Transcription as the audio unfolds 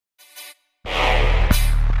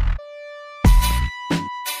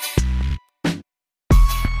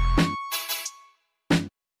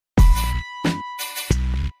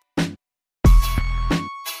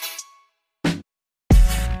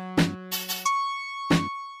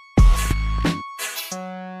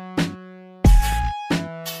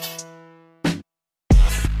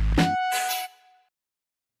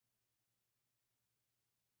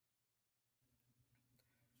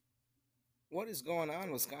What is going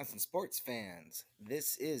on, Wisconsin sports fans?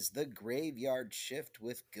 This is the Graveyard Shift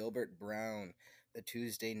with Gilbert Brown, the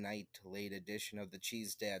Tuesday night late edition of the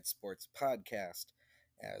Cheese Dad Sports Podcast.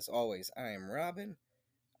 As always, I am Robin.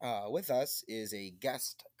 With us is a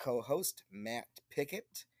guest co host, Matt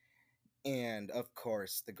Pickett, and of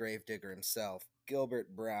course, the gravedigger himself,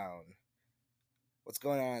 Gilbert Brown. What's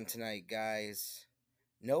going on tonight, guys?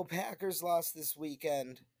 No Packers lost this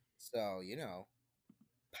weekend, so,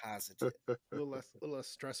 positive. A little less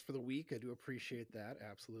stress for the week. I do appreciate that.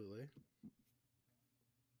 Absolutely.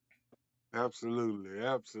 Absolutely.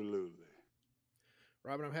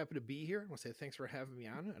 Robin, I'm happy to be here. I want to say thanks for having me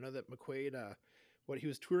on. I know that McQuaid, he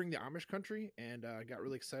was touring the Amish country and got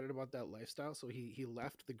really excited about that lifestyle. So he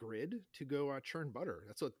left the grid to go churn butter.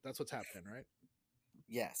 That's what's happening, right?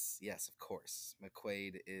 Yes, of course.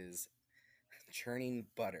 McQuaid is churning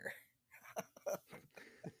butter.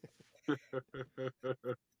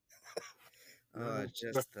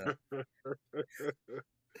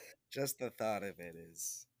 Just the thought of it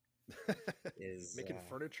is making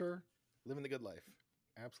furniture, living the good life.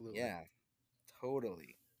 Absolutely. Yeah,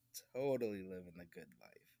 totally living the good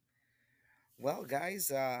life. Well,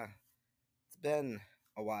 guys, it's been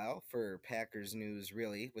a while for Packers news,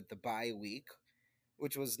 really, with the bye week,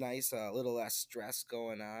 which was nice. A little less stress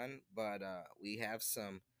going on, but we have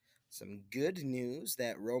some good news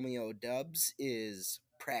that Romeo Dubs is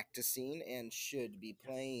practicing and should be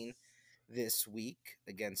playing this week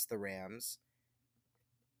against the Rams.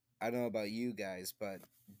 I don't know about you guys, but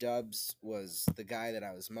Dubs was the guy that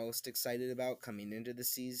I was most excited about coming into the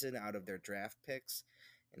season out of their draft picks.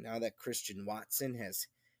 And now that Christian Watson has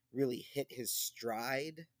really hit his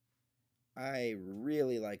stride, I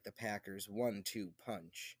really like the Packers' 1-2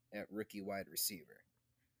 punch at rookie wide receiver.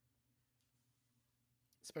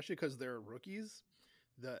 Especially because they're rookies.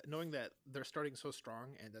 Knowing that they're starting so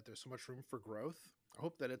strong and that there's so much room for growth, I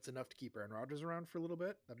hope that it's enough to keep Aaron Rodgers around for a little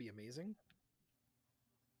bit. That'd be amazing.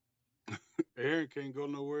 Aaron can't go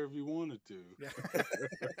nowhere if he wanted to. Yeah.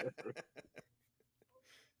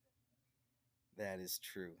 That is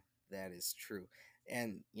true.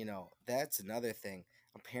 And, that's another thing.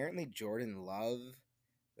 Apparently, Jordan Love,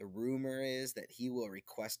 the rumor is that he will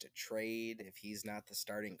request a trade if he's not the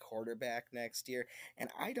starting quarterback next year. And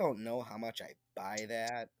I don't know how much I buy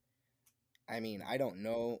that. I mean, I don't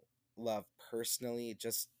know Love personally. It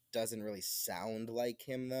just doesn't really sound like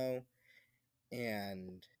him, though.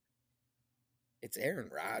 And it's Aaron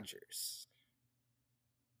Rodgers.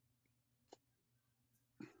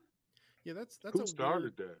 Yeah, that's Who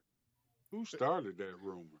started that? Who started that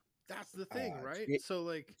rumor? That's the thing, right? So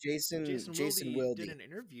like Jason Wilde did an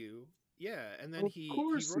interview, yeah, and then he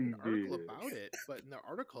wrote an article about it, but in the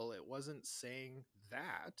article it wasn't saying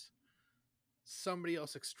that. Somebody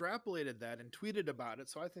else extrapolated that and tweeted about it.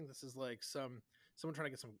 So I think this is like someone trying to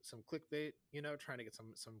get some clickbait, trying to get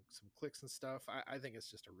some clicks and stuff. I think it's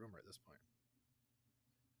just a rumor at this point.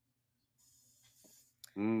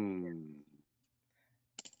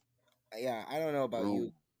 Yeah, I don't know about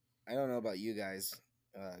you. I don't know about you guys,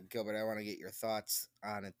 Gilbert. I want to get your thoughts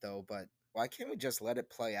on it though. But why can't we just let it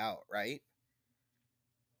play out, right?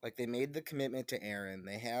 Like they made the commitment to Aaron.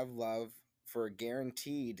 They have Love for a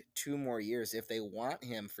guaranteed 2 more years if they want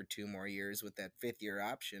him for 2 more years with that 5th-year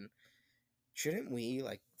option. Shouldn't we,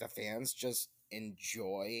 like the fans, just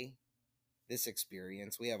enjoy this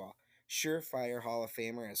experience? We have a surefire Hall of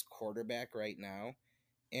Famer as quarterback right now.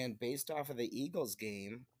 And based off of the Eagles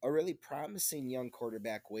game, a really promising young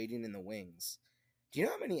quarterback waiting in the wings. Do you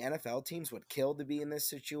know how many NFL teams would kill to be in this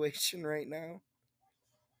situation right now?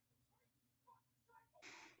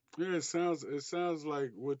 Yeah, it sounds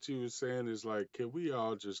like what you were saying is like, can we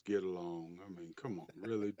all just get along? I mean, come on,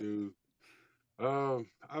 really, dude. I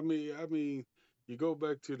mean, you go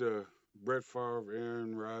back to the Brett Favre,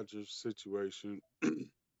 Aaron Rodgers situation.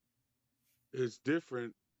 It's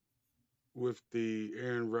different with the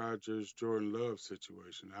Aaron Rodgers, Jordan Love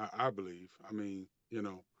situation. I believe. I mean,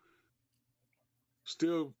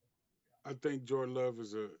 still, I think Jordan Love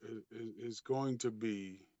is going to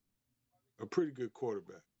be a pretty good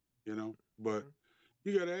quarterback. But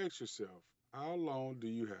you got to ask yourself, how long do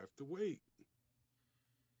you have to wait?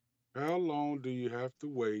 How long do you have to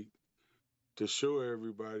wait to show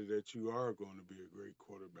everybody that you are going to be a great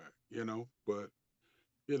quarterback? But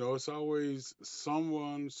it's always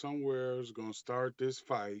someone somewhere is going to start this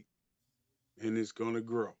fight, and it's going to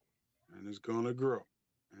grow, and it's going to grow,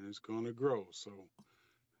 and it's going to grow. So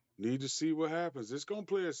need to see what happens. It's going to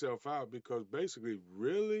play itself out because basically,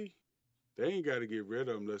 really, they ain't got to get rid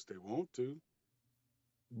of them unless they want to.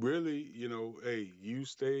 Really, hey, you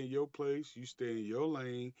stay in your place, you stay in your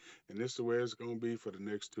lane, and this is the way it's going to be for the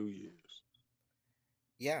next 2 years.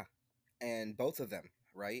 Yeah, and both of them,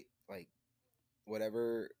 right? Like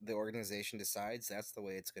whatever the organization decides, that's the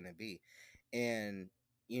way it's going to be. And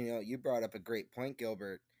you brought up a great point,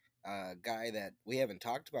 Gilbert. A guy that we haven't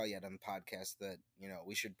talked about yet on the podcast that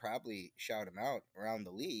we should probably shout him out around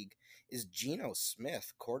the league is Geno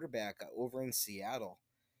Smith, quarterback over in Seattle.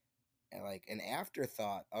 And like an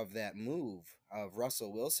afterthought of that move of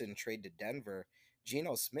Russell Wilson trade to Denver,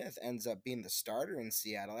 Geno Smith ends up being the starter in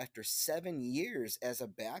Seattle after 7 years as a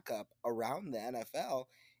backup around the NFL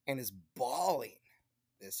and is balling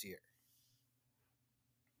this year.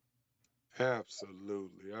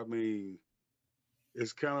 Absolutely. I mean,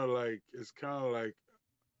 it's kind of like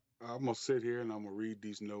I'm gonna sit here and I'm gonna read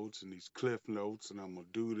these notes and these cliff notes and I'm gonna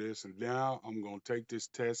do this and now I'm gonna take this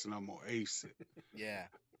test and I'm gonna ace it. Yeah,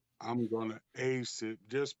 I'm gonna ace it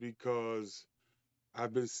just because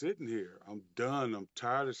I've been sitting here. I'm done. I'm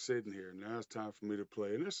tired of sitting here. Now it's time for me to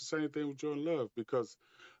play. And it's the same thing with Jordan Love because,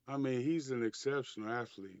 I mean, he's an exceptional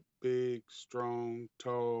athlete. Big, strong,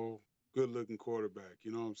 tall, good looking quarterback.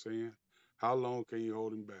 You know what I'm saying? How long can you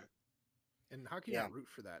hold him back? And how can you yeah, not root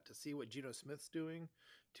for that? To see what Geno Smith's doing,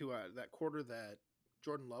 to that quarter that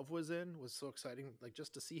Jordan Love was in was so exciting. Like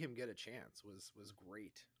just to see him get a chance was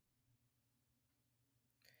great.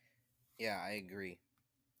 yeah, I agree.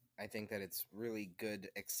 I think that it's really good,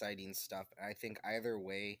 exciting stuff. I think either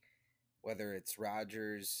way, whether it's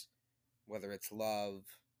Rodgers, whether it's Love,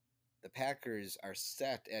 the Packers are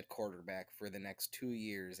set at quarterback for the next 2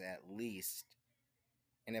 years at least.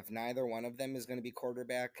 And if neither one of them is going to be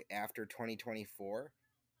quarterback after 2024,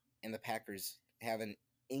 and the Packers have an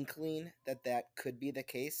inkling that that could be the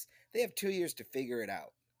case, they have 2 years to figure it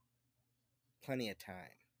out. Plenty of time.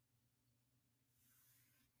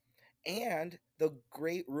 And the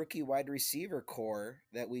great rookie wide receiver core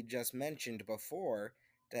that we just mentioned before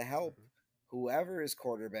to help Mm-hmm. whoever is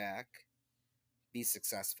quarterback be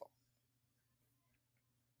successful.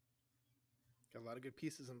 Got a lot of good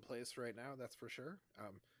pieces in place right now, that's for sure.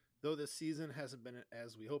 Though this season hasn't been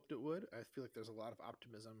as we hoped it would, I feel like there's a lot of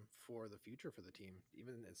optimism for the future for the team,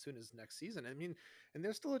 even as soon as next season. I mean, and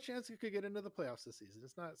there's still a chance it could get into the playoffs this season.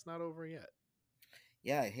 It's not over yet.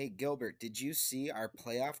 Yeah, hey Gilbert, did you see our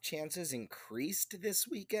playoff chances increased this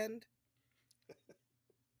weekend?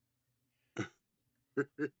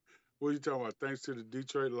 What are you talking about? Thanks to the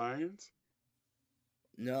Detroit Lions?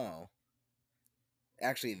 No.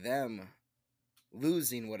 Actually, them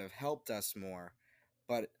losing would have helped us more,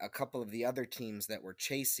 but a couple of the other teams that were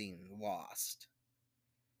chasing lost.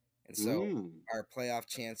 And so Mm. our playoff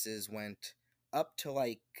chances went up to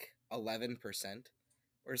like 11%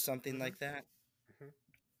 or something Mm-hmm. like that. Mm-hmm.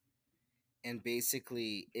 And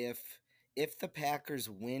basically if the Packers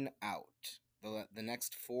win out the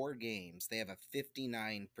next 4 games, they have a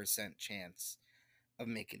 59% chance of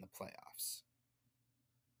making the playoffs.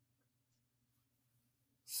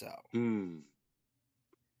 So, Mm.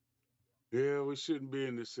 Yeah, we shouldn't be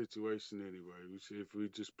in this situation anyway. We should, if we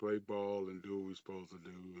just play ball and do what we're supposed to do,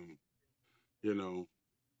 and you know,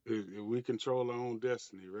 we control our own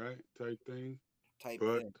destiny, right? Type thing. type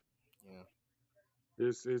But thing. Yeah.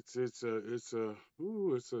 it's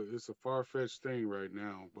a far fetched thing right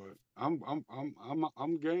now. But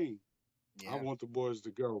I'm game. I Yeah. want the boys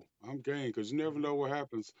to go. I'm game because you never Mm-hmm. know what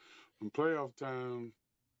happens when playoff time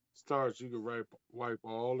starts. You can wipe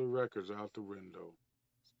all the records out the window.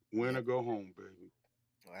 Win Yeah. or go home, baby.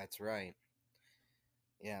 That's right.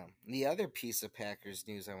 Yeah. The other piece of Packers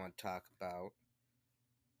news I want to talk about,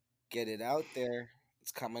 get it out there.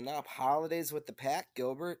 It's coming up. Holidays with the Pack,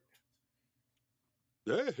 Gilbert.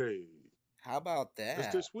 Hey, How about that's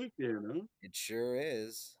that? this weekend, It sure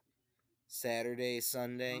is. Saturday,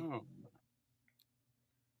 Sunday. huh? Oh,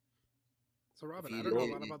 So, If Robin, I you don't know a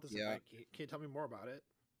go lot about this yeah, event. Can you tell me more about it?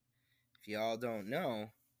 if y'all don't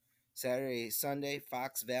know, Saturday, Sunday,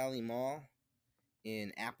 Fox Valley Mall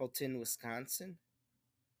in Appleton, Wisconsin,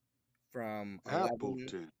 from 11,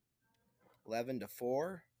 Appleton. 11 to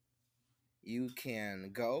 4. You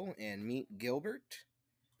can go and meet Gilbert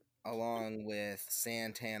along with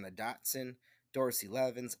Santana Dotson, Dorsey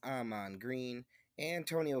Levens, Amon Green,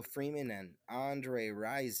 Antonio Freeman, and Andre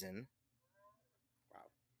Rison, Wow.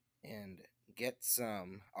 and get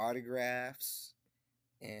some autographs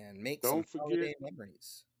and make some Don't forget, holiday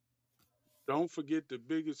memories. don't forget the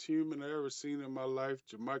biggest human I ever seen in my life,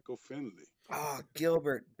 Jermichael Finley. Oh,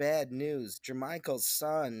 Gilbert, bad news. Jermichael's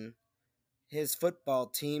son, his football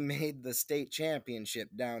team made the state championship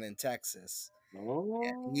down in Texas.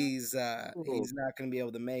 Oh, He's not going to be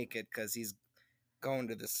able to make it because he's going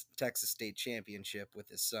to the Texas state championship with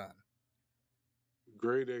his son.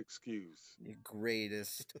 great excuse. The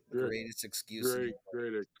greatest Great, excuse in the world.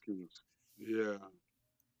 great excuse. Yeah.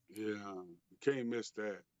 Yeah, you can't miss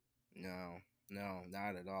that. No, no,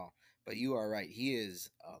 not at all. But you are right. He is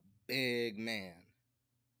a big man.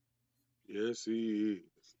 Yes, he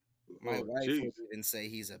is. My Lord wife would Jesus. even say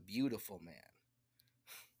he's a beautiful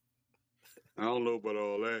I don't know about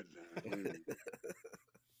all that now.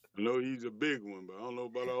 I know he's a big one, but I don't know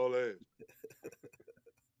about all that.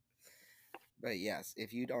 But yes,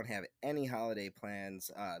 if you don't have any holiday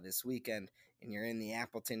plans this weekend and you're in the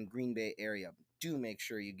Appleton, Green Bay area, do make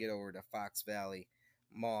sure you get over to Fox Valley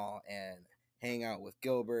Mall and hang out with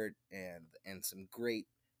Gilbert and some great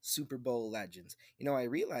Super Bowl legends. You know, I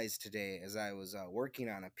realized today as I was working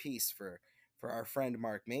on a piece for our friend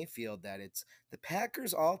Mark Mayfield that it's the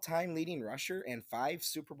Packers' all-time leading rusher and 5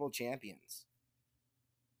 Super Bowl champions,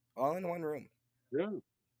 all in one room. Yeah,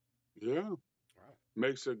 yeah. Wow.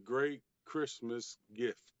 Makes a great Christmas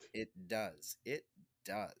gift. It does. It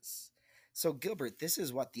does. So, Gilbert, this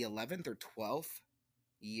is what, the 11th or 12th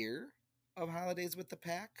year of holidays with the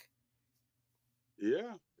pack?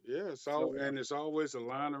 Yeah, yeah. So, It's always a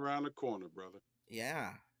line around the corner, brother.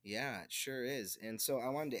 yeah, yeah, it sure is. And so I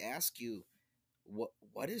wanted to ask you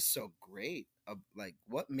what is so great like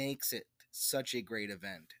what makes it such a great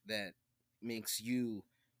event that makes you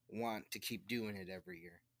want to keep doing it every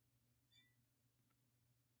year?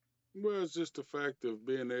 Well, it's just the fact of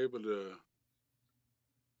being able to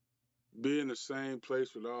be in the same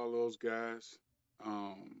place with all those guys,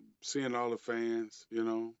 seeing all the fans, you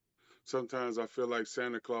know. Sometimes I feel like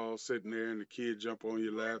Santa Claus sitting there and the kid jump on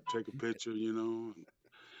your lap, take a picture, you know.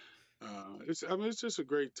 I mean, it's just a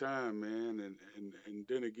great time, man. And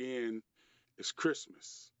then again, it's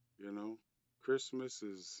Christmas, you know. Christmas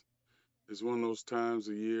is one of those times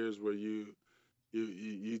of years where you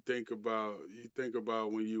think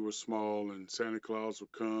about when you were small and Santa Claus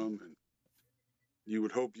would come and you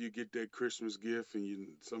would hope you get that Christmas gift, and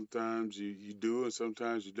sometimes you do and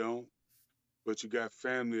sometimes you don't, but you got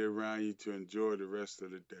family around you to enjoy the rest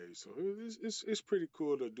of the day. So it's pretty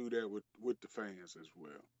cool to do that with the fans as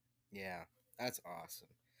well. Yeah, that's awesome.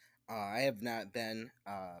 I have not been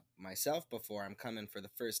myself before. I'm coming for the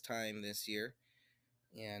first time this year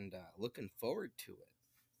and looking forward to it.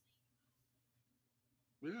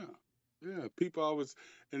 Yeah. Yeah, people always,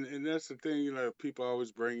 and that's the thing, you know, people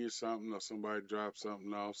always bring you something or somebody drops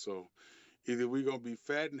something off. So either we're gonna be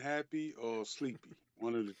fat and happy or sleepy,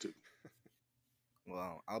 one of the two.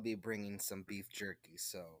 Well, I'll be bringing some beef jerky,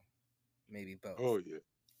 so maybe both. Oh yeah.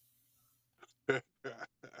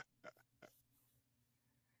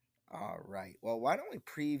 All right. Well, why don't we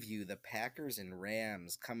preview the Packers and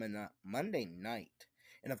Rams coming up Monday night?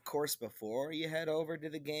 And of course, before you head over to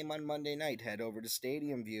the game on Monday night, head over to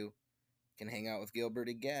Stadium View. You can hang out with Gilbert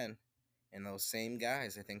again. And those same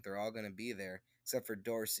guys, I think they're all going to be there, except for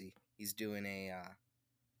Dorsey. He's doing a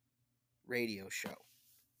radio show.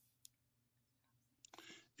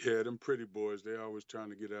 Yeah, them pretty boys, they always trying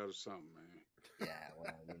to get out of something, man. Yeah,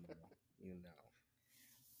 well, you know.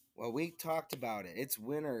 Well, we talked about it. It's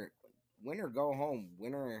winner go home,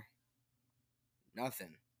 winner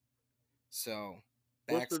nothing. So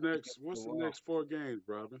backs up against the What's the wall. next 4 games,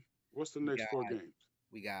 brother? What's the We next got 4 games?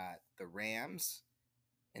 we got the Rams,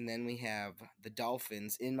 and then we have the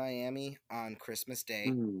Dolphins in Miami on Christmas Day.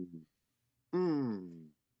 Hmm.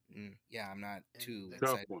 Hmm. Yeah, I'm not And too then Tough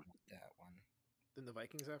excited one. about that one. the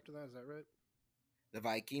Vikings after that, is that right? The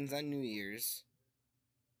Vikings on New Year's,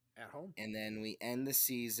 At home. and then we end the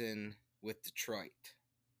season with Detroit.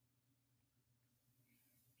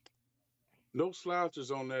 No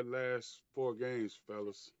slouches on that last 4 games,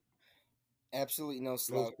 fellas. Absolutely no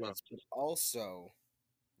No slouches, but slouches. also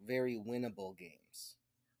very winnable games.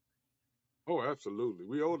 Oh, absolutely.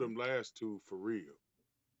 We owe Mm-hmm. them last 2 for real.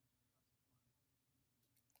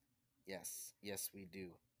 Yes, yes, we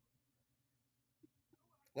do.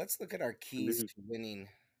 Let's look at our And keys these, to winning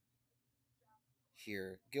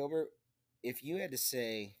here. Gilbert, if you had to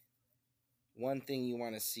say one thing you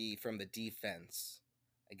want to see from the defense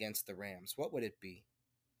against the Rams, what would it be?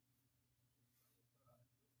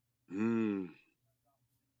 mm,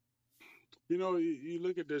 you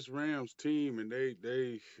look at this Rams team and they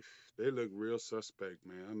look real suspect,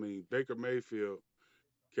 man. I mean, Baker Mayfield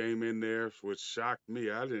came in there, which shocked me.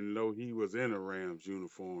 I didn't know he was in a Rams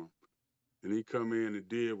uniform, and he come in and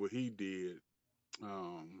did what he did.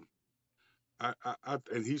 Um,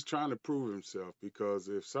 and he's trying to prove himself because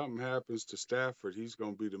if something happens to Stafford, he's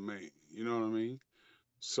gonna be the man. You know what I mean?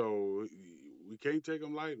 So we can't take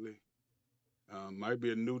him lightly. Might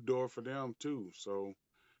be a new door for them too. So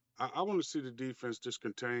I want to see the defense just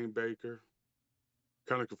contain Baker,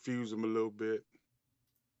 kind of confuse him a little bit,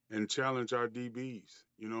 and challenge our DBs.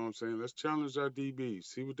 You know what I'm saying? Let's challenge our DBs,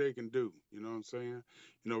 see what they can do. You know what I'm saying?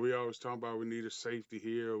 You know, we always talk about we need a safety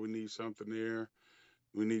here, or we need something there,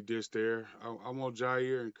 we need this there. I want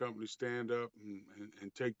Jair and company stand up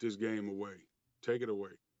and take this game away. Take it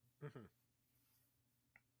away. Mm-hmm.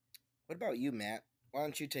 What about you, Matt? Why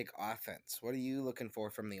don't you take offense? What are you looking for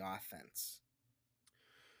from the offense?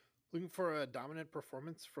 Looking for a dominant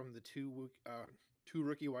performance from the two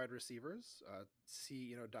rookie wide receivers.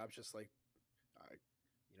 See, Dobbs just like uh,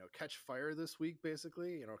 catch fire this week,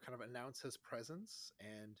 basically. Kind of announce his presence,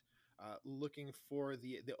 and looking for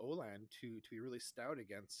the O line to be really stout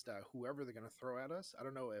against whoever they're going to throw at us. I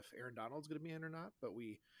don't know if Aaron Donald's going to be in or not, but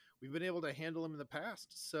we've been able to handle him in the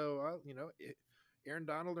past. So Aaron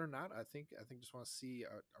Donald or not, I think just want to see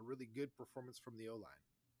a really good performance from the O line.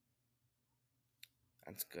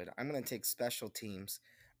 That's good. I'm going to take special teams.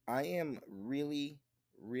 I am really,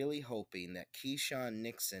 really hoping that Keyshawn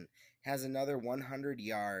Nixon has another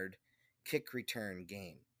 100-yard kick return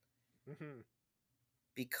game. Mm-hmm.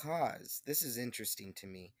 Because this is interesting to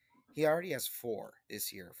me. He already has 4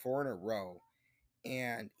 this year, 4 in a row.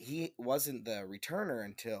 And he wasn't the returner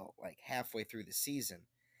until like halfway through the season.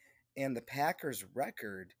 And the Packers'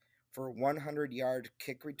 record for 100-yard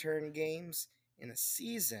kick return games in a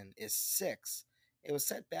season is 6. It was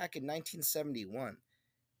set back in 1971.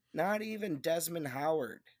 Not even Desmond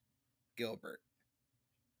Howard, Gilbert,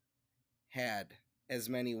 had as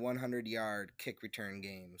many 100-yard kick return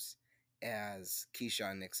games as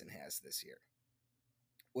Keyshawn Nixon has this year,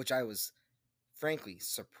 which I was frankly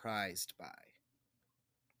surprised by.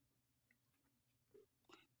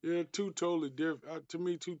 Yeah, two totally different. To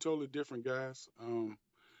me, two totally different guys.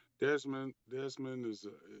 Desmond is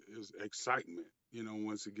excitement. You know,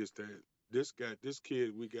 once it gets that this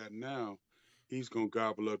kid we got now, he's gonna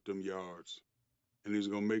gobble up them yards, and he's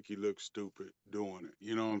gonna make you look stupid doing it.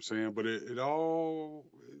 You know what I'm saying? But it all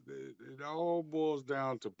boils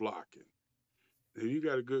down to blocking. If you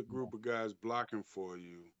got a good group of guys blocking for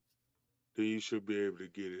you, then you should be able to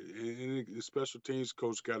get it. And the special teams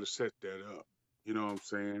coach got to set that up. You know what I'm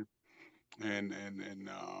saying? And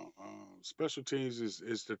special teams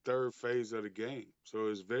is the third phase of the game, so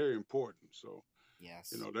it's very important. So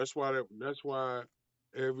Yes. that's why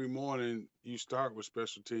every morning you start with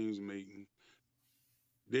special teams meeting,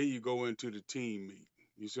 then you go into the team meeting.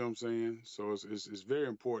 You see what I'm saying? So it's very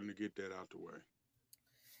important to get that out the way.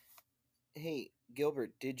 Hey,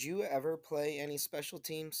 Gilbert, did you ever play any special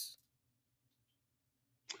teams?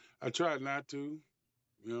 I tried not to,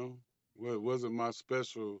 you know. Well, it wasn't my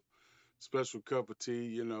special cup of tea,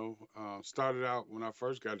 you know. Started out when I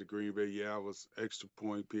first got to Green Bay. Yeah, I was extra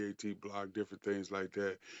point, PAT block, different things like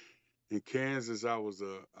that. In Kansas, I was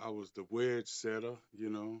the wedge setter.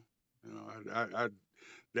 I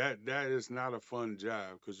that is not a fun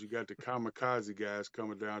job because you got the kamikaze guys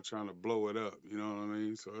coming down trying to blow it up. You know what I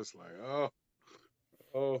mean? So it's like,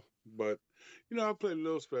 oh, but I played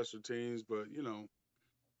little special teams, but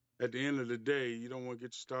at the end of the day, you don't want to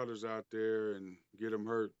get your starters out there and get them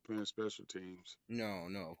hurt playing special teams. No,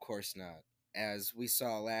 of course not. As we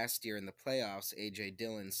saw last year in the playoffs, AJ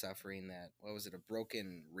Dillon suffering that, what was it, a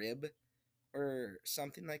broken rib or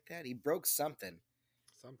something like that? He broke something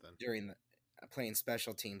during the playing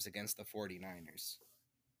special teams against the 49ers.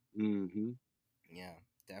 Mm-hmm. Yeah,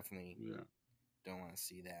 definitely Yeah. don't want to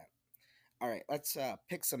see that. All right, let's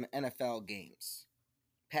pick some NFL games.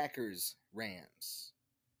 Packers, Rams.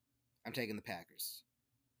 I'm taking the Packers.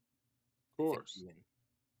 Of course.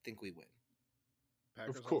 Think we win.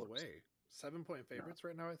 Packers Of course. all the way. 7-point favorites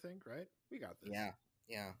right now, I think, right? We got this.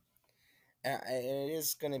 Yeah. It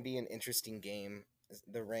is going to be an interesting game.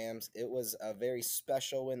 The Rams, it was a very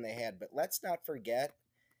special win they had, but let's not forget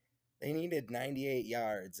they needed 98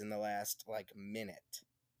 yards in the last minute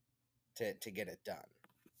to get it done.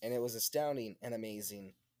 And it was astounding and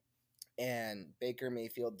amazing. And Baker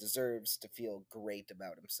Mayfield deserves to feel great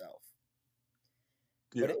about himself.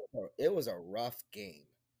 Yeah. But it was a rough game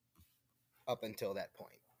up until that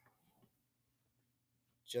point.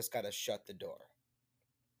 Just got to shut the door.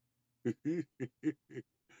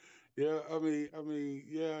 Yeah,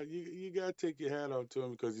 yeah, you gotta take your hat off to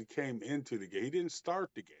him because he came into the game. He didn't start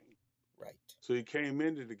the game, right? So he came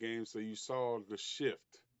into the game, so you saw the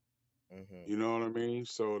shift. Mm-hmm. You know what I mean?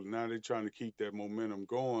 So now they're trying to keep that momentum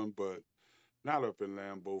going, but not up in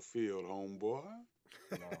Lambeau Field, homeboy.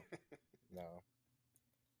 No.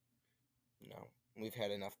 We've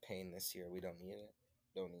had enough pain this year. We don't need it.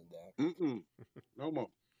 Don't need that. No more.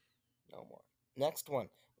 No more. Next one.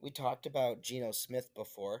 We talked about Geno Smith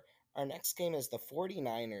before. Our next game is the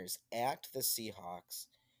 49ers at the Seahawks.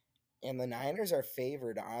 And the Niners are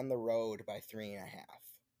favored on the road by 3.5.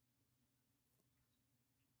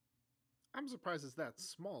 I'm surprised it's that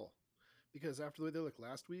small. Because after the way they looked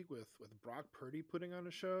last week with Brock Purdy putting on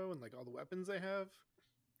a show and like all the weapons they have,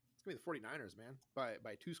 it's gonna be the 49ers, man,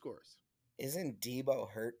 by 2 scores. Isn't Debo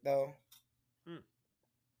hurt though?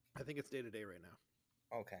 I think it's day to day right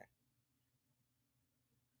now. Okay.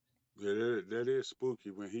 Yeah, that is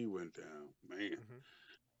spooky when he went down, man.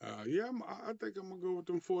 Yeah, I think I'm gonna go with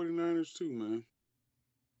them 49ers too, man.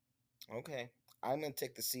 Okay. I'm gonna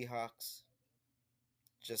take the Seahawks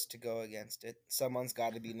just to go against it. Someone's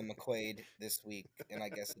got to be the McQuaid this week, and I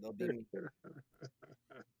guess it'll be me.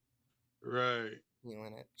 Right.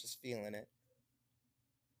 Feeling it, just feeling it.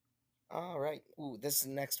 All right. Ooh, this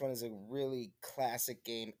next one is a really classic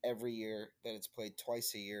game every year that it's played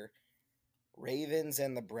twice a year. Ravens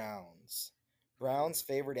and the Browns. Browns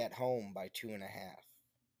favored at home by 2.5.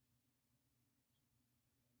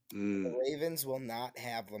 The Ravens will not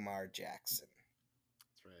have Lamar Jackson.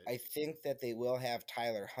 That's right. I think that they will have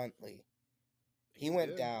Tyler Huntley. He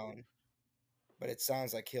went down, but it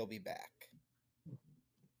sounds like he'll be back.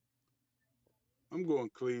 I'm going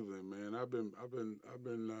Cleveland, man. I've been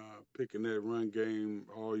picking that run game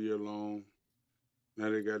all year long. Now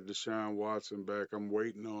they got Deshaun Watson back. I'm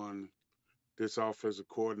waiting on this offensive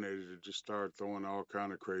coordinator to just start throwing all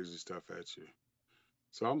kind of crazy stuff at you.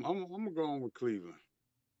 So I'm going with Cleveland.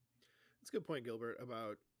 That's a good point, Gilbert,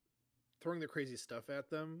 about throwing the crazy stuff at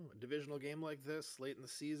them. A divisional game like this, late in the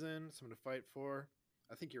season, something to fight for.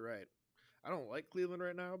 I think you're right. I don't like Cleveland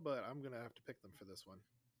right now, but I'm going to have to pick them for this one.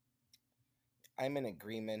 I'm in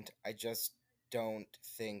agreement. I just don't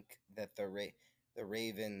think that the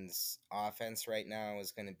Ravens offense right now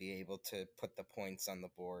is going to be able to put the points on the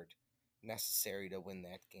board necessary to win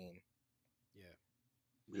that game.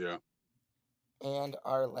 Yeah. And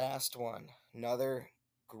our last one, another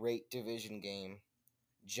great division game.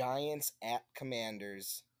 Giants at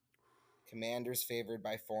Commanders. Commanders favored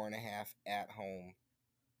by 4.5 at home.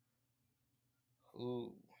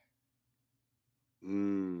 Ooh.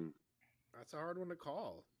 That's a hard one to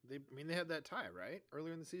call. They had that tie, right?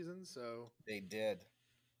 Earlier in the season, so They did.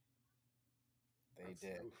 They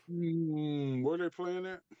did. Where are they playing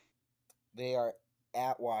at? They are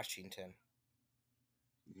at Washington.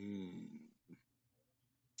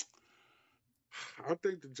 I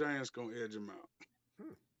think the Giants gonna edge them out.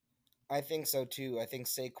 I think so too. I think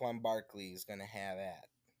Saquon Barkley is gonna have that.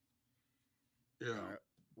 Yeah. All right.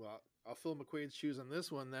 Well, I'll fill McQuaid's shoes on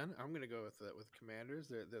this one. Then I'm going to go with Commanders.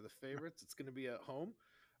 They're the favorites. It's going to be at home.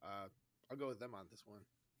 I'll go with them on this one.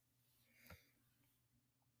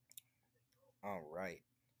 All right.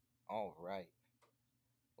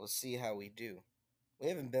 We'll see how we do. We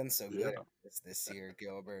haven't been so good at this year,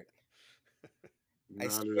 Gilbert.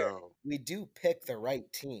 Not at all. We do pick the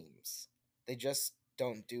right teams. They just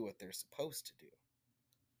don't do what they're supposed to do.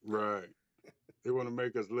 Right. They want to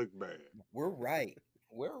make us look bad. We're right.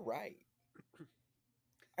 All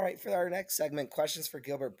right, for our next segment, questions for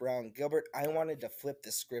Gilbert Brown. Gilbert, I wanted to flip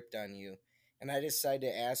the script on you, and I decided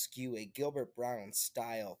to ask you a Gilbert Brown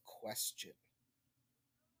style question.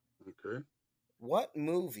 Okay. What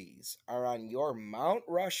movies are on your Mount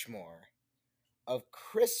Rushmore of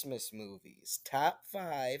Christmas movies, top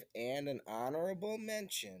 5, and an honorable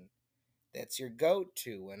mention that's your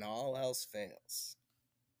go-to when all else fails?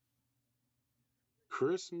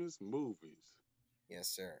 Christmas movies. Yes,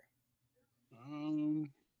 sir. Wow.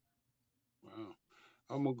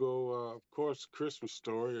 I'm gonna go. Of course, Christmas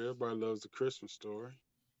Story. Everybody loves the Christmas Story.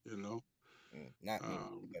 You know. Not me,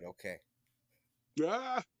 but okay.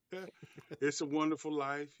 Yeah. It's a Wonderful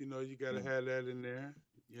Life. You know, you got to have that in there.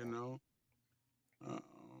 You know.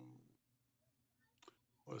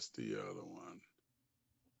 What's the other one?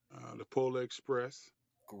 The Polar Express.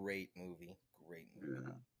 Great movie.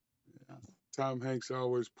 Yeah. Tom Hanks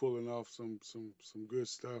always pulling off some good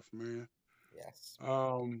stuff, man. Yes.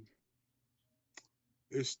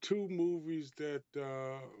 It's 2 movies that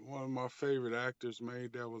one of my favorite actors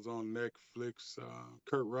made that was on Netflix.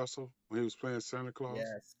 Kurt Russell, when he was playing Santa Claus.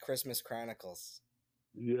 Yes, Christmas Chronicles.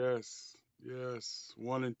 Yes.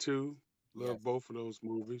 1 and 2. Love both of those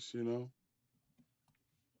movies, you know.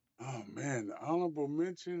 Oh man, the honorable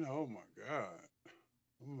mention. Oh my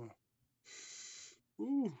God.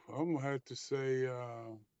 I'm gonna have to say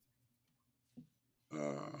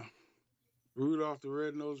Rudolph the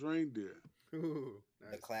Red-Nosed Reindeer. Ooh,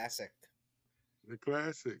 nice. The classic. The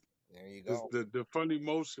classic. There you go. The funny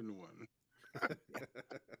motion one.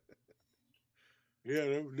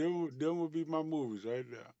 Yeah, them would be my movies right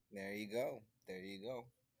now. There you go.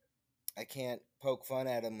 I can't poke fun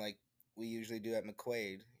at him like we usually do at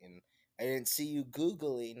McQuaid, and I didn't see you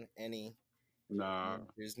Googling any. Nah.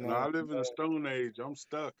 There's I live in a Stone Age. I'm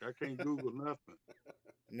stuck. I can't Google nothing.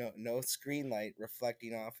 no screen light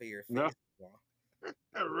reflecting off of your No, face. Well,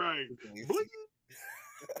 right. can you Bling. see?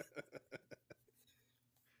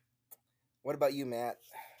 What about you, Matt?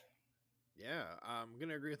 Yeah, I'm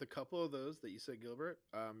gonna agree with a couple of those that you said, Gilbert.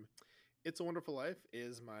 It's a Wonderful Life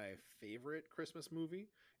is my favorite Christmas movie.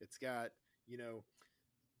 It's got, you know,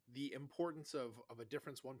 the importance of a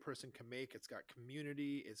difference one person can make. It's got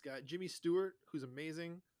community. It's got Jimmy Stewart, who's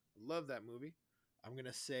amazing. Love that movie. I'm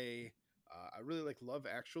gonna say I really like Love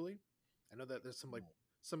Actually. I know that there's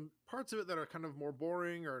some parts of it that are kind of more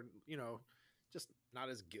boring or just not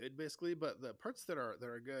as good basically, but the parts that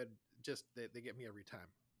are good just they get me every time.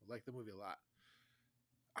 I like the movie a lot.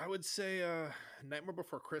 I would say Nightmare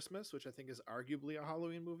Before Christmas, which I think is arguably a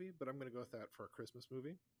Halloween movie, but I'm going to go with that for a Christmas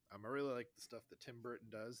movie. I really like the stuff that Tim Burton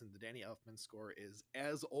does, and the Danny Elfman score is,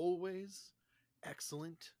 as always,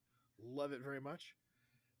 excellent. Love it very much.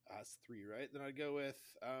 That's three, right? Then I'd go with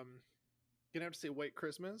gonna have to say White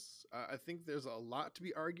Christmas. I think there's a lot to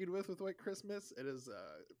be argued with White Christmas. It is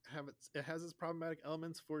it has its problematic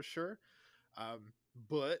elements for sure, um,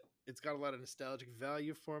 but it's got a lot of nostalgic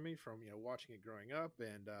value for me from watching it growing up,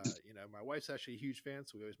 and my wife's actually a huge fan,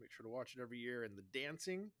 so we always make sure to watch it every year. And the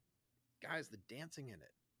dancing, guys, the dancing in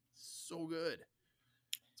it, so good.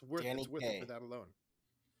 It's Danny worth it for Kaye. that alone.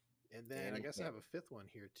 And then I Danny guess I Kaye. have a fifth one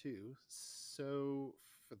here too. So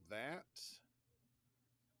for that,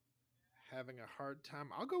 having a hard time.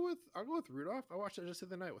 I'll go with Rudolph. I watched it just the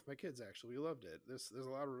other night with my kids. Actually, we loved it. There's a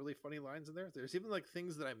lot of really funny lines in there. There's even like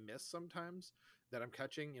things that I miss sometimes that I'm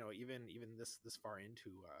catching. Even this far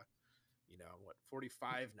into I'm what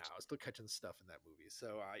 45 now. I'm still catching stuff in that movie.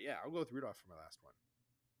 So yeah, I'll go with Rudolph for my last one.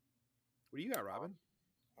 What do you got, Robin?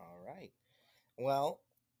 All right. Well,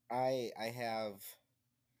 I have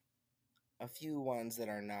a few ones that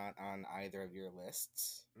are not on either of your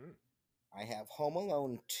lists. Mm. I have Home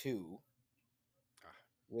Alone 2, Ah,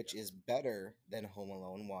 which yes, is better than Home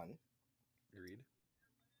Alone 1. agreed.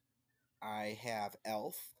 I have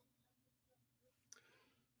Elf,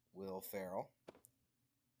 Will Ferrell,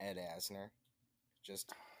 Ed Asner.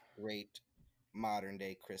 Just great modern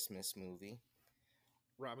day Christmas movie.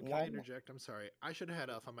 Robin, can I One, interject? I'm sorry. I should have had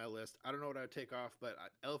Elf on my list. I don't know what I would take off, but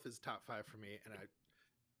Elf is top five for me, and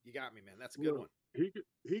you got me, man. That's a good Look, one.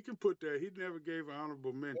 he can put that. He never gave an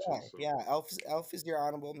honorable mention, yeah, so yeah. Elf is your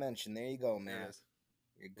honorable mention. There you go, There it Matt. is.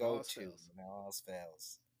 Your When all go else to fails. when all else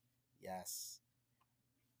fails. Yes.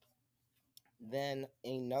 Then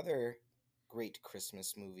another great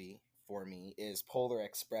Christmas movie for me is Polar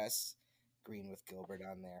Express. Green with Gilbert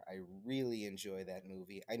on there. I really enjoy that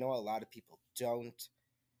movie. I know a lot of people don't.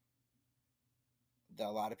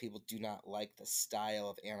 A lot of people do not like the style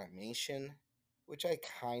of animation, which I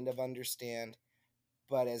kind of understand.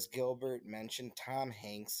 But as Gilbert mentioned, Tom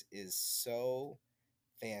Hanks is so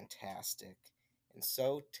fantastic and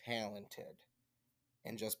so talented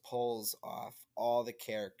and just pulls off all the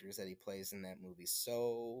characters that he plays in that movie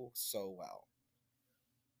so well.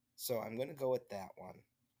 So I'm going to go with that one.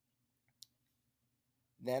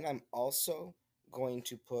 Then I'm also going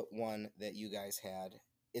to put one that you guys had,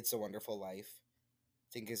 It's a Wonderful Life.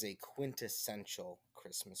 I think is a quintessential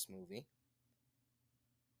Christmas movie.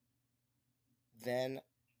 Then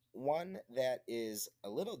one that is a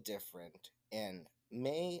little different and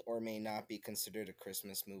may or may not be considered a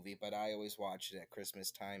Christmas movie, but I always watch it at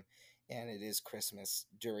Christmas time, and it is Christmas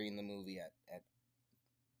during the movie at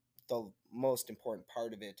the most important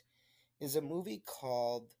part of it is a movie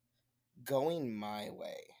called Going My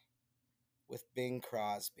Way with Bing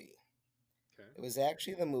Crosby. Okay. It was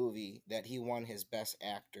actually the movie that he won his Best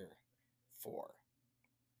Actor for.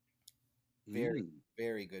 Very, mm.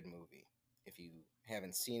 very good movie. If you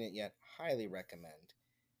haven't seen it yet, highly recommend.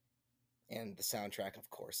 And the soundtrack, of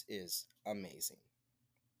course, is amazing.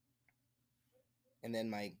 And then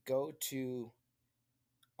my go to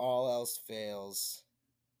All Else Fails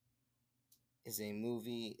is a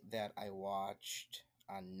movie that I watched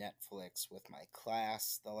on Netflix with my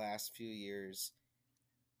class the last few years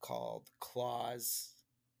called Claws,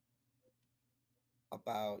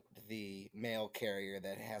 about the mail carrier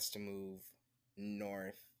that has to move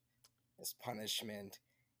north as punishment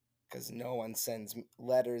because no one sends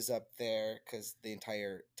letters up there because the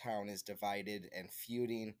entire town is divided and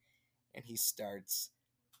feuding, and he starts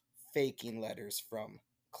faking letters from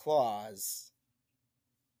Claus,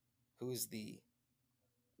 who's the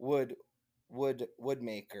wood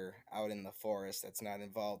woodmaker out in the forest that's not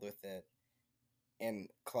involved with it. And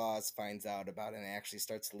Claus finds out about it and actually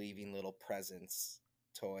starts leaving little presents,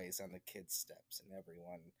 toys on the kids' steps, and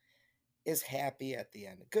everyone is happy at the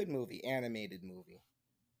end. A good movie, animated movie.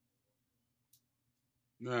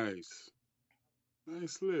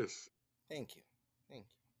 Nice list. Thank you. Thank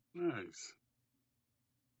you. Nice.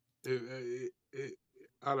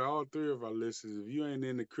 Out of all three of our listeners, if you ain't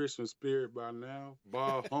in the Christmas spirit by now,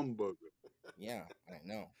 bah humbug. Yeah, I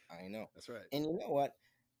know. I know. That's right. And you know what?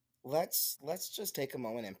 Let's just take a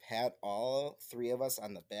moment and pat all three of us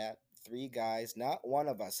on the back. Three guys, not one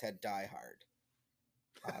of us had Die Hard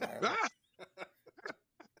on our list.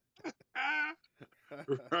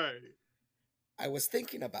 Right. I was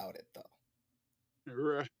thinking about it though.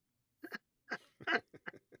 Right.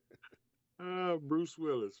 Bruce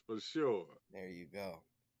Willis for sure. There you go.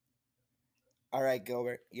 All right,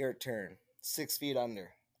 Gilbert, your turn. 6 feet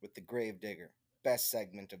under with the Gravedigger. Best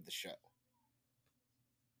segment of the show.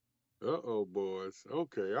 Uh-oh, boys.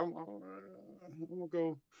 Okay, I'm gonna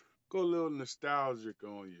go a little nostalgic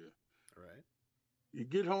on you. All right. You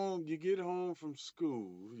get home from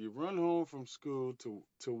school, you run home from school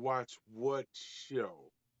to watch what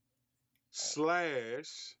show?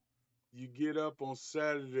 Slash, you get up on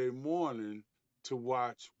Saturday morning to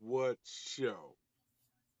watch what show?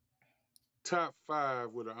 Top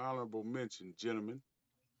five with an honorable mention, gentlemen.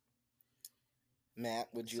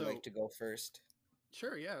 Matt, would you like So to go first?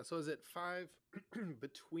 sure, yeah. So is it 5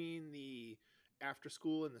 between the after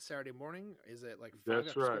school and the Saturday morning? Is it like 5 That's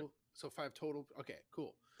after right. school? So 5 total. Okay,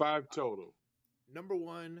 cool. Five total. Number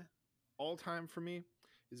one all time for me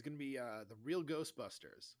is going to be the Real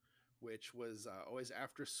Ghostbusters, which was always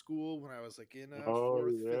after school when I was like in Oh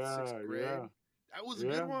fourth, fifth, sixth yeah, grade. yeah, That was a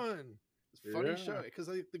good yeah, one. It's a funny show yeah, because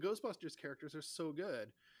like, the Ghostbusters characters are so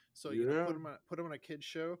good. So yeah. put them on a kids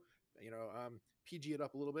show. PG it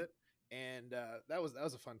up a little bit, and that was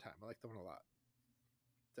a fun time. I liked them a lot.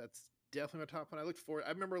 That's definitely my top one. I looked forward. I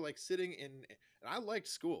remember like sitting in, and I liked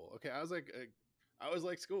school. Okay, I was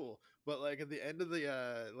like school, but like at the end of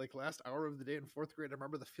the like last hour of the day in fourth grade, I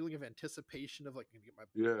remember the feeling of anticipation of like I'm gonna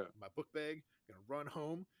get Yeah, my book bag, gonna run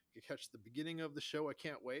home, gonna catch the beginning of the show. I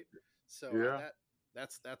can't wait. So yeah.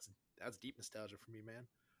 that's deep nostalgia for me, man.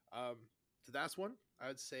 Um, so that's one. I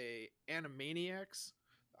would say Animaniacs,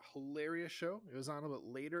 a hilarious show. It was on a bit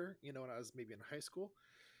later, when I was maybe in high school,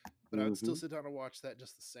 but I would still Mm-hmm. sit down and watch that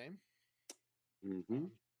just the same. Mm-hmm.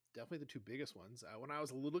 Um, Definitely the two biggest ones. When I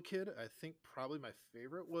was a little kid, I think probably my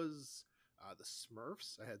favorite was the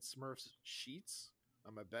Smurfs. I had Smurfs sheets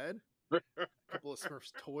on my bed, a couple of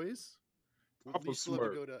Smurfs toys. We Papa used to love to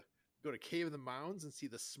Smurf. go to Cave of the Mounds and see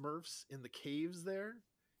the Smurfs in the caves there.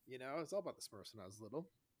 It's all about the Smurfs when I was little.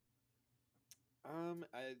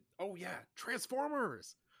 Oh yeah,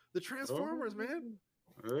 Transformers. The Oh, Transformers, man.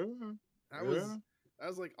 yeah, I yeah, was that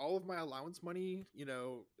was like all of my allowance money.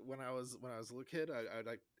 When I was a little kid, I'd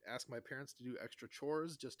like ask my parents to do extra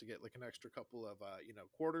chores just to get like an extra couple of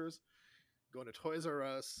quarters. Going to Toys R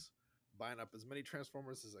Us, buying up as many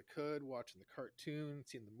Transformers as I could, watching the cartoon,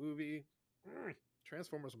 seeing the movie.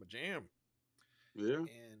 Transformers were my jam. yeah.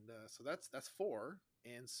 And so that's four.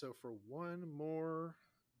 And so for one more,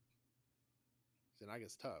 then I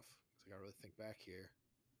guess tough because I gotta really think back here.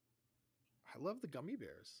 I love the gummy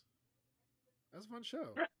bears. That's a fun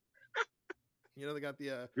show. They got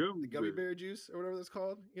the Gummy gummy bear. bear juice or whatever that's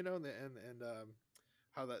called. And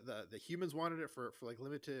how the humans wanted it for like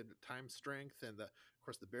limited time strength, and of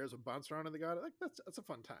course the bears would bounce around and they got it. Like that's a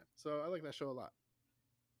fun time. So I like that show a lot.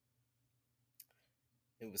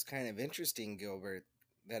 It was kind of interesting, Gilbert,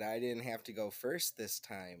 that I didn't have to go first this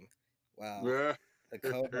time. Well, Yeah. the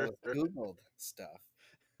co-host Googled stuff.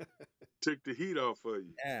 Took the heat off of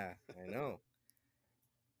you. Yeah, I know.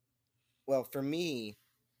 Well, for me,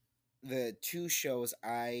 the two shows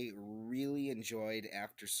I really enjoyed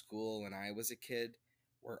after school when I was a kid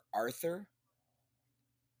were Arthur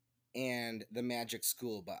and The Magic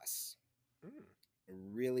School Bus. Mm.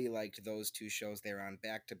 Really liked those two shows. They were on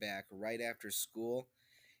back to back right after school.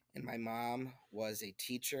 And my mom was a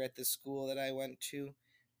teacher at the school that I went to.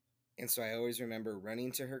 And so I always remember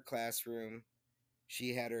running to her classroom.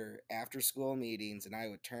 She had her after school meetings, and I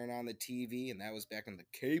would turn on the TV, and that was back in the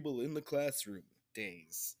cable in the classroom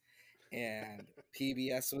days. And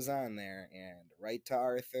PBS was on there, and Right to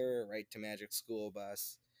Arthur, Right to Magic School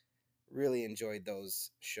Bus. Really enjoyed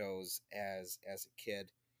those shows as a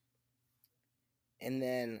kid. And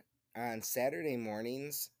then on Saturday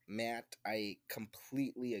mornings, Matt, I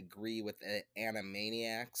completely agree with the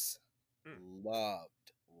Animaniacs. Mm.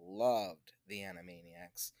 Loved the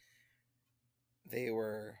Animaniacs. They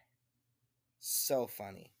were so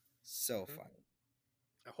funny. So Mm-hmm. funny.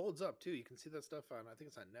 It holds up too. You can see that stuff on. I think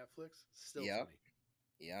it's on Netflix. Still Yep. funny.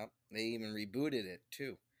 Yep. They even rebooted it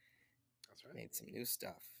too. That's right. Made some new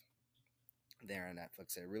stuff there on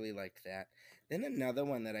Netflix. I really liked that. Then another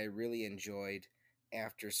one that I really enjoyed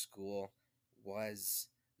after school was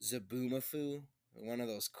Zaboomafoo, one of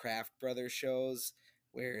those Craft Brothers shows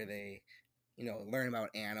where they, learn about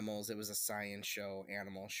animals. It was a science show,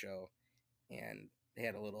 animal show, and they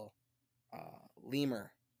had a little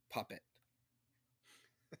lemur puppet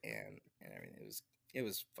and everything. It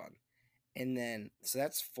was fun. And then so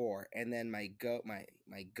that's four. And then my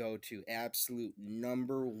go to absolute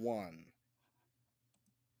number one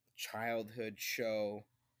childhood show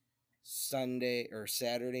Sunday or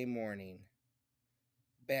Saturday morning,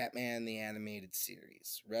 Batman the Animated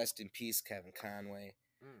Series. Rest in peace, Kevin Conway.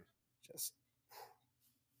 Mm. Just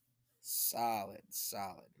solid.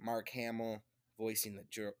 Mark Hamill voicing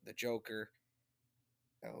the Joker.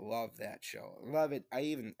 I love that show. I love it.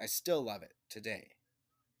 I still love it today.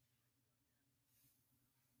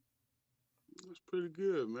 That's pretty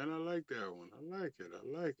good, man. I like that one. I like it.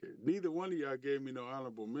 I like it. Neither one of y'all gave me no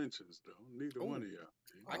honorable mentions, though. Neither one of y'all.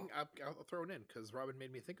 I'll throw it in because Robin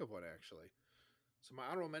made me think of one actually. So my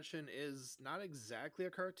honorable mention is not exactly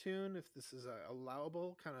a cartoon, if this is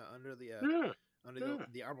allowable, kind of under the Yeah,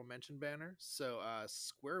 the honorable mention banner. So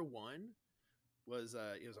Square One was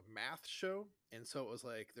it was a math show, and so it was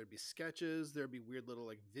like there'd be sketches, there'd be weird little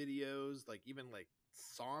like videos, like even like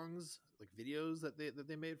songs, like videos that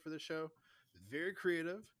they made for the show. Very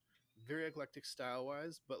creative, very eclectic style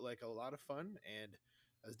wise, but like a lot of fun. And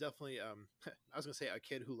I was definitely I was gonna say a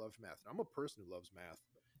kid who loved math. I'm a person who loves math,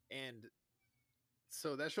 and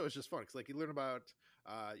so that show is just fun because like you learn about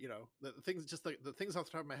the things, just like the things off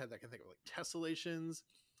the top of my head that I can think of, like tessellations,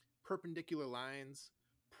 perpendicular lines,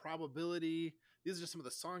 probability. These are just some of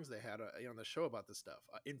the songs they had on the show about this stuff.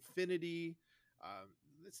 Infinity,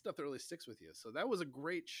 it's stuff that really sticks with you. So that was a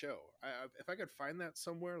great show. If I could find that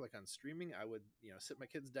somewhere, like on streaming, I would sit my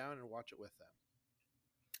kids down and watch it with them.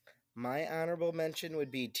 My honorable mention would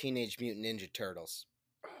be Teenage Mutant Ninja Turtles.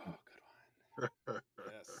 Oh, good one.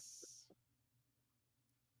 Yes.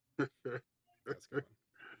 That's a good one.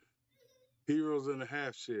 Heroes in a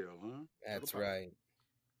Half Shell, huh? That's right.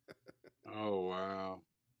 Oh wow,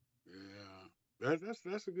 yeah.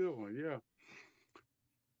 That's a good one. Yeah.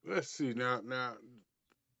 Let's see now.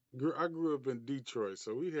 I grew up in Detroit,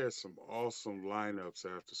 so we had some awesome lineups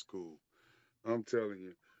after school. I'm telling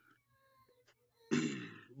you.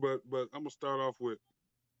 but I'm gonna start off with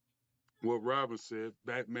what Robin said.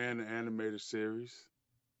 Batman the animated series,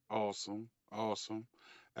 awesome.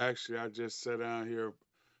 Actually, I just sat down here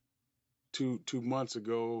 2 months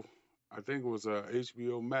ago. I think it was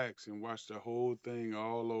HBO Max and watched the whole thing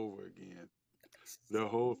all over again. The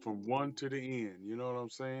whole from one to the end. You know what I'm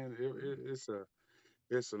saying?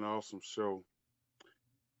 It's an awesome show.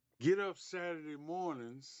 Get up Saturday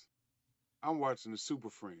mornings. I'm watching the Super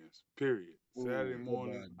Friends. Period. Saturday Ooh, good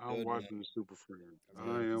morning, one. I'm Good one. watching the Super Friends. That's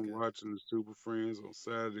I good. That's am good. watching the Super Friends on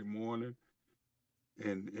Saturday morning,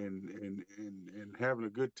 and having a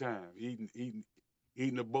good time,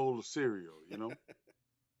 eating a bowl of cereal.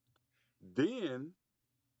 Then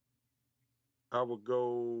I would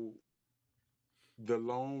go The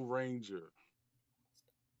Lone Ranger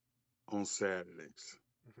on Saturdays.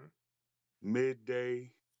 Mm-hmm.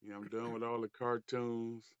 Midday, I'm done with all the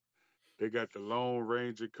cartoons. They got The Lone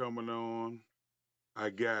Ranger coming on.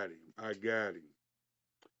 I got him. I got him.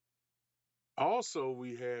 Also,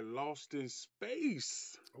 we had Lost in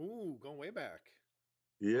Space. Ooh, going way back.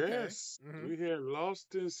 Okay. Yes, Mm-hmm. we had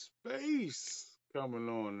Lost in Space coming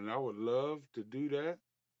on, and I would love to do that.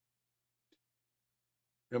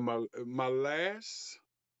 And my last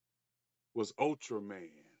was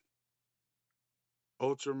Ultraman.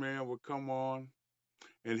 Ultraman would come on,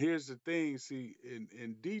 and here's the thing: see,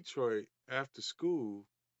 in Detroit after school,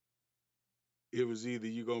 it was either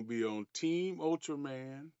you're gonna be on Team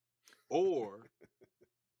Ultraman or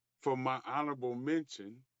for my honorable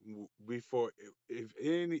mention before if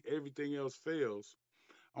everything else fails,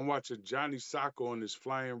 I'm watching Johnny Sacco on this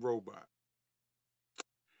flying robot.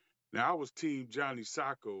 Now I was team Johnny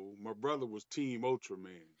Sacco, my brother was team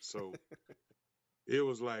Ultraman. So it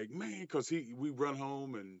was like, man, cause we run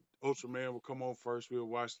home and Ultraman would come on first, we'll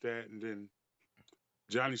watch that, and then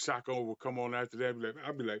Johnny Sacco would come on after that.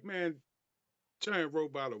 I'd be like, man, giant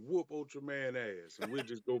robot will whoop Ultraman ass. And we'd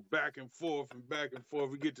just go back and forth and back and forth.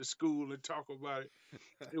 We get to school and talk about it.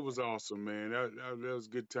 It was awesome, man. That was a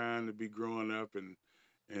good time to be growing up and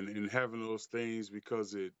having those things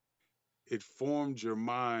because it formed your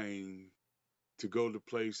mind to go to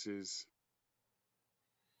places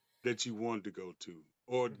that you wanted to go to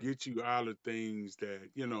or Mm-hmm. get you out of things that,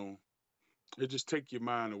 it just take your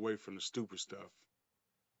mind away from the stupid stuff,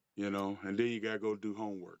 and then you got to go do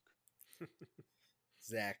homework.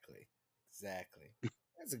 Exactly.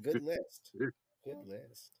 That's a good list. Good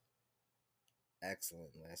list.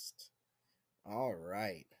 Excellent list. All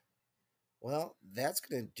right. Well, that's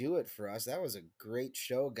going to do it for us. That was a great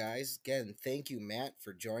show, guys. Again, thank you, Matt,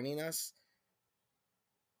 for joining us.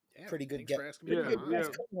 Yeah, Pretty good thanks for asking me to pretty Yeah, come good on. yeah.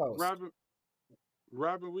 guest co-host.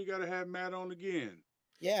 Robin, we got to have Matt on again.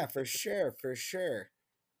 Yeah, for sure, for sure.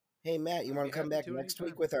 Hey, Matt, you I'd want be to come happy back to next week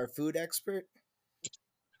anytime. with our food expert?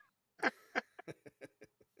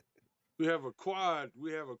 We have a quad.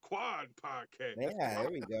 We have a quad podcast. Yeah,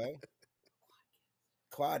 there we go.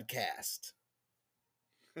 Quadcast.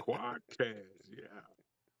 Quadcast. Yeah.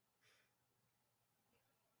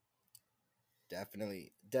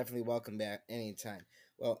 Definitely, definitely welcome back anytime.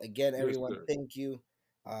 Well, again, Yes, everyone, sir. thank you.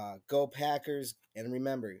 Go Packers, and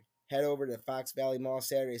remember, head over to Fox Valley Mall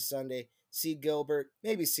Saturday, Sunday. See Gilbert,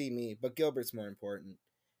 maybe see me, but Gilbert's more important.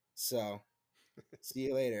 So, see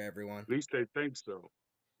you later, everyone. At least they think so.